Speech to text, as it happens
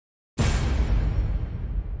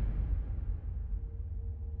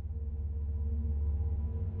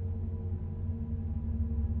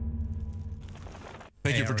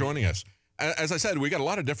Thank you for joining us. As I said, we got a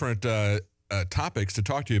lot of different topics to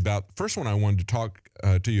talk to you about. The first one I wanted to talk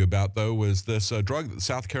to you about, though, was this drug that the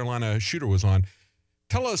South Carolina shooter was on.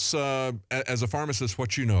 Tell us, as a pharmacist,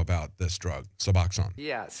 what you know about this drug, Suboxone.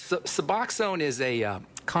 Yeah, Suboxone is a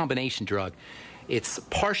combination drug. It's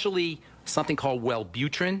partially something called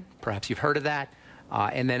Wellbutrin. Perhaps you've heard of that.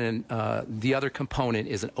 And then the other component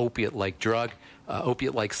is an opiate-like drug,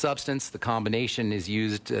 opiate-like substance. The combination is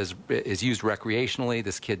used recreationally.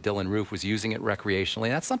 This kid Dylan Roof was using it recreationally.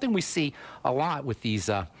 And that's something we see a lot with these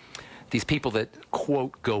people that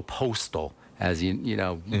quote go postal, as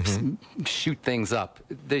shoot things up.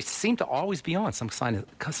 They seem to always be on some kind of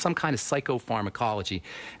psychopharmacology.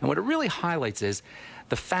 And what it really highlights is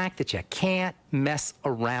the fact that you can't mess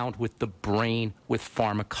around with the brain with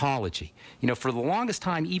pharmacology. You know, for the longest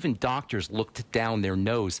time, even doctors looked down their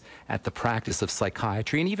nose at the practice of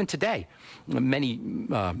psychiatry. And even today, many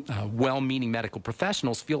well-meaning medical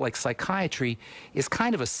professionals feel like psychiatry is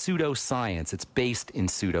kind of a pseudoscience. It's based in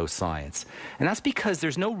pseudoscience. And that's because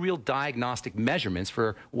there's no real diagnostic measurements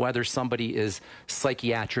for whether somebody is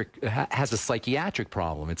has a psychiatric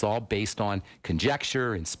problem. It's all based on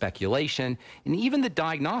conjecture and speculation. And even the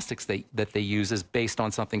diagnostics that they use is based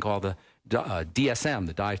on something called the DSM,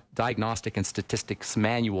 the Diagnostic and Statistics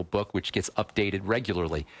Manual book, which gets updated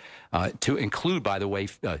regularly to include, by the way,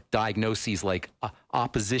 diagnoses like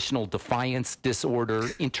oppositional defiance disorder,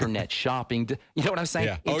 internet shopping. You know what I'm saying?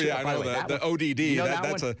 Yeah. Oh, yeah, I know the ODD. You know that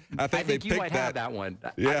that's one? I think you might have that one.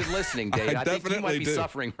 Yeah. I've been listening, Dave. I think you might be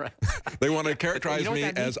suffering. Right? They want to characterize me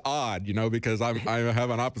as odd, because I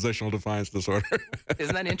have an oppositional defiance disorder.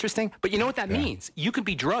 Isn't that interesting? But you know what that means? You can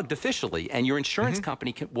be drugged officially, and your insurance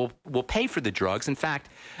company will pay for the drugs. In fact,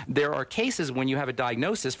 there are cases when you have a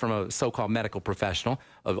diagnosis from a so-called medical professional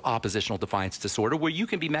of oppositional defiance disorder where you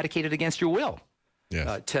can be medicated against your will.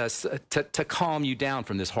 Yes. To calm you down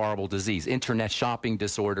from this horrible disease, internet shopping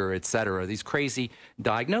disorder, et cetera, these crazy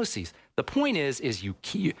diagnoses. The point is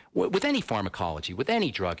with any pharmacology, with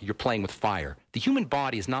any drug, you're playing with fire. The human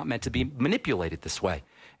body is not meant to be manipulated this way.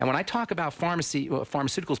 And when I talk about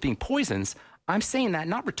pharmaceuticals being poisons, I'm saying that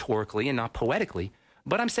not rhetorically and not poetically,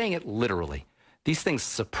 but I'm saying it literally. These things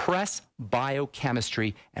suppress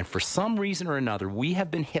biochemistry, and for some reason or another, we have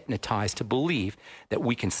been hypnotized to believe that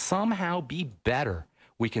we can somehow be better.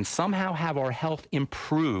 We can somehow have our health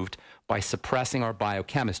improved by suppressing our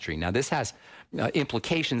biochemistry. Now, this has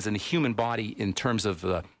implications in the human body in terms of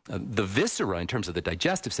the viscera, in terms of the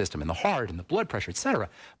digestive system and the heart and the blood pressure, et cetera.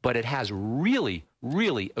 But it has really,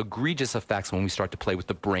 really egregious effects when we start to play with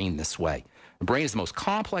the brain this way. The brain is the most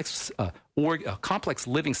complex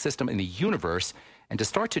living system in the universe, and to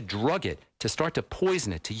start to drug it, to start to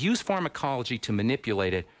poison it, to use pharmacology to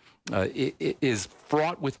manipulate it, it is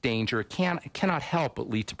fraught with danger. It cannot help but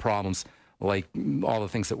lead to problems like all the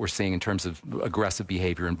things that we're seeing in terms of aggressive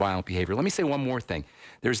behavior and violent behavior. Let me say one more thing.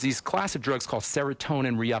 There's these class of drugs called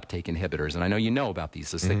serotonin reuptake inhibitors, and I know you know about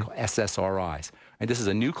these. They're called SSRIs. And this is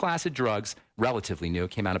a new class of drugs, relatively new.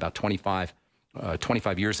 It came out about 25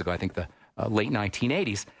 years ago, I think the late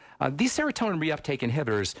 1980s. These serotonin reuptake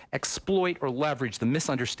inhibitors exploit or leverage the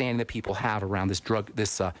misunderstanding that people have around this drug,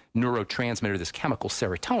 this neurotransmitter, this chemical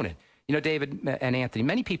serotonin. You know, David and Anthony,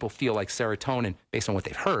 many people feel like serotonin, based on what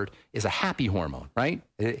they've heard, is a happy hormone, right?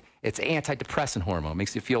 It's an antidepressant hormone. It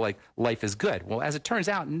makes you feel like life is good. Well, as it turns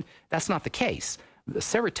out, that's not the case. The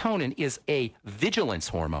serotonin is a vigilance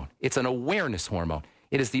hormone. It's an awareness hormone.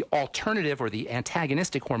 It is the alternative or the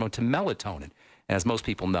antagonistic hormone to melatonin. As most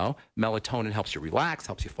people know, melatonin helps you relax,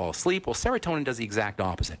 helps you fall asleep. Well, serotonin does the exact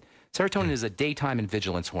opposite. Serotonin is a daytime and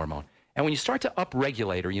vigilance hormone. And when you start to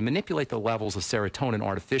upregulate or you manipulate the levels of serotonin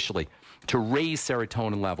artificially to raise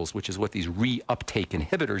serotonin levels, which is what these reuptake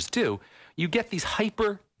inhibitors do, you get these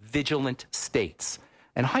hypervigilant states.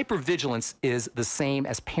 And hypervigilance is the same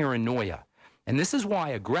as paranoia. And this is why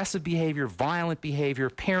aggressive behavior, violent behavior,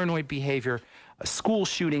 paranoid behavior, school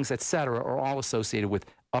shootings, et cetera, are all associated with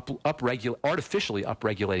artificially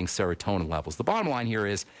upregulating serotonin levels. The bottom line here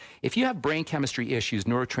is, if you have brain chemistry issues,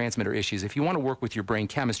 neurotransmitter issues, if you want to work with your brain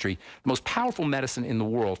chemistry, the most powerful medicine in the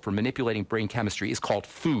world for manipulating brain chemistry is called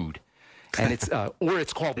food. And it's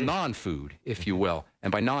called non-food, if you will.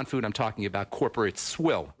 And by non-food, I'm talking about corporate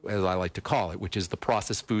swill, as I like to call it, which is the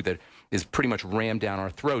processed food that is pretty much rammed down our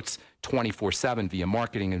throats 24/7 via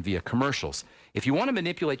marketing and via commercials. If you want to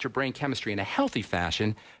manipulate your brain chemistry in a healthy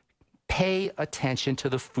fashion, pay attention to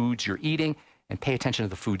the foods you're eating and pay attention to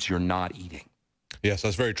the foods you're not eating. Yes,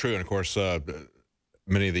 that's very true. And, of course,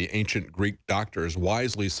 many of the ancient Greek doctors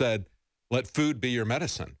wisely said, let food be your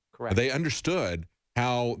medicine. Correct. They understood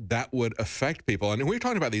how that would affect people. And when we're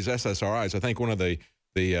talking about these SSRIs, I think one of the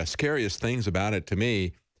the scariest things about it to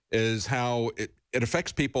me is how it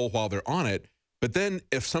affects people while they're on it. But then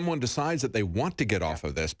if someone decides that they want to get off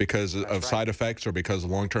of this because of side effects or because of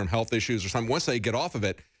long-term health issues or something, once they get off of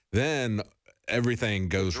it, then everything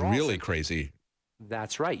goes really crazy.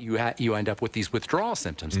 That's right. You end up with these withdrawal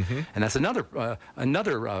symptoms, and that's another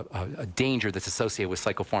danger that's associated with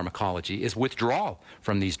psychopharmacology is withdrawal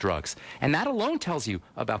from these drugs, and that alone tells you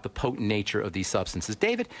about the potent nature of these substances.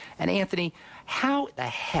 David and Anthony, how the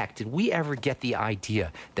heck did we ever get the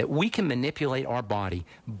idea that we can manipulate our body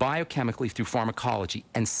biochemically through pharmacology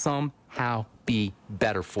and somehow be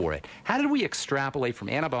better for it? How did we extrapolate from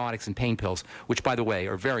antibiotics and pain pills, which, by the way,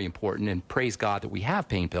 are very important, and praise God that we have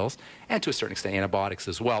pain pills, and to a certain extent antibiotics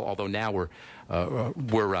as well, although now we're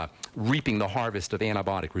reaping the harvest of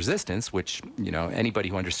antibiotic resistance, which, you know, anybody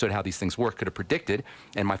who understood how these things work could have predicted,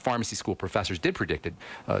 and my pharmacy school professors did predict it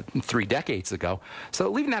 3 decades ago. So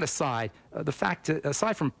leaving that aside, the fact,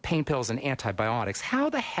 aside from pain pills and antibiotics, how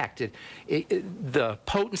the heck did the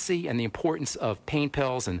potency and the importance of pain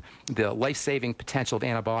pills and the life-saving potential of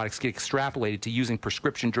antibiotics get extrapolated to using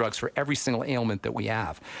prescription drugs for every single ailment that we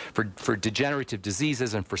have, for degenerative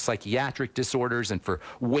diseases and for psychiatric disorders and for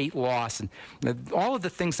weight loss and all of the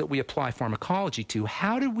things that we apply pharmacology to?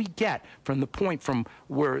 How did we get from the point from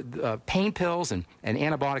where pain pills and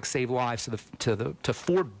antibiotics save lives to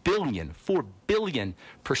 4 billion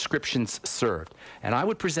prescriptions served? And I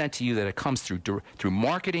would present to you that it comes through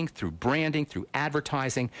marketing, through branding, through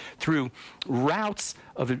advertising, through routes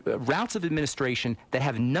of administration that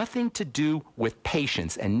have nothing to do with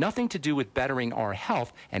patients and nothing to do with bettering our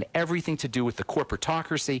health and everything to do with the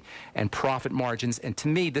corporatocracy and profit margins. And to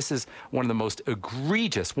me, this is one of the most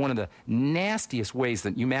egregious, one of the nastiest ways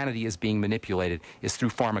that humanity is being manipulated is through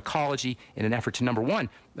pharmacology in an effort to, number one,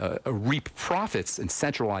 reap profits and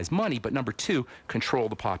centralize money, but number two, control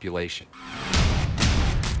the population.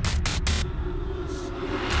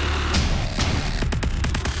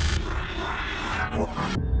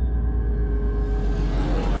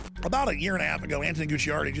 About a year and a half ago, Anthony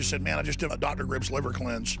Gucciardi just said, man, I just did a Dr. Gribb's liver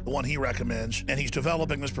cleanse, the one he recommends, and he's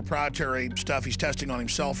developing this proprietary stuff he's testing on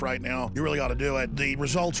himself right now. You really ought to do it. The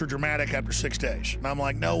results are dramatic after 6 days. And I'm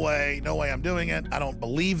like, no way I'm doing it. I don't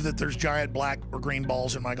believe that there's giant black or green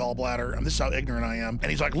balls in my gallbladder. And this is how ignorant I am.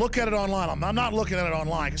 And he's like, look at it online. I'm not looking at it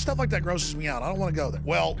online because stuff like that grosses me out. I don't want to go there.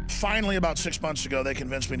 Well, finally, about 6 months ago, they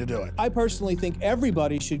convinced me to do it. I personally think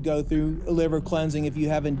everybody should go through liver cleansing if you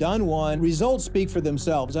haven't done one. Results speak for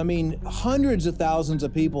themselves. I mean, hundreds of thousands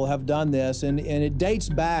of people have done this, and it dates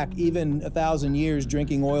back even 1,000 years,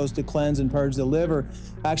 drinking oils to cleanse and purge the liver.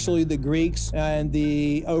 Actually, the Greeks and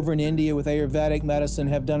over in India with Ayurvedic medicine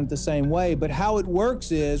have done it the same way. But how it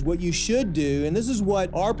works is what you should do, and this is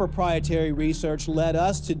what our proprietary research led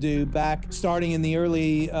us to do back starting in the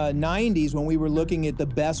early 90s when we were looking at the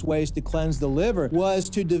best ways to cleanse the liver, was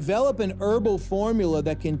to develop an herbal formula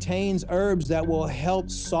that contains herbs that will help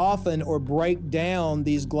soften or break down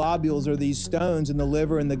these globules or these stones in the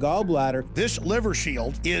liver and the gallbladder. This Liver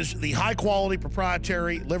Shield is the high-quality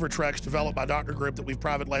proprietary liver Trex developed by Dr. Gribb that we've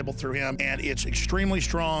private labeled through him, and it's extremely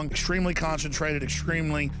strong, extremely concentrated,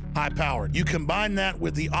 extremely high-powered. You combine that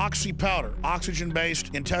with the Oxy Powder,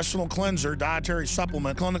 oxygen-based intestinal cleanser, dietary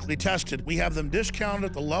supplement, clinically tested. We have them discounted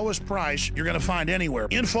at the lowest price you're going to find anywhere.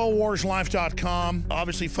 InfoWarsLife.com.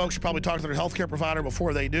 Obviously, folks should probably talk to their healthcare provider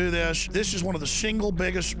before they do this. This is one of the single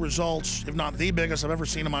biggest results, if not the biggest, I've ever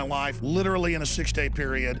seen in my life, literally in a 6-day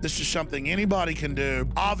period. This is something anybody can do.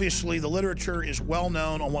 Obviously, the literature is well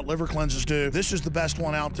known on what liver cleanses do. This is the best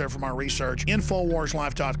one out there from our research.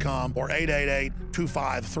 InfoWarsLife.com or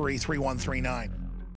 888-253-3139.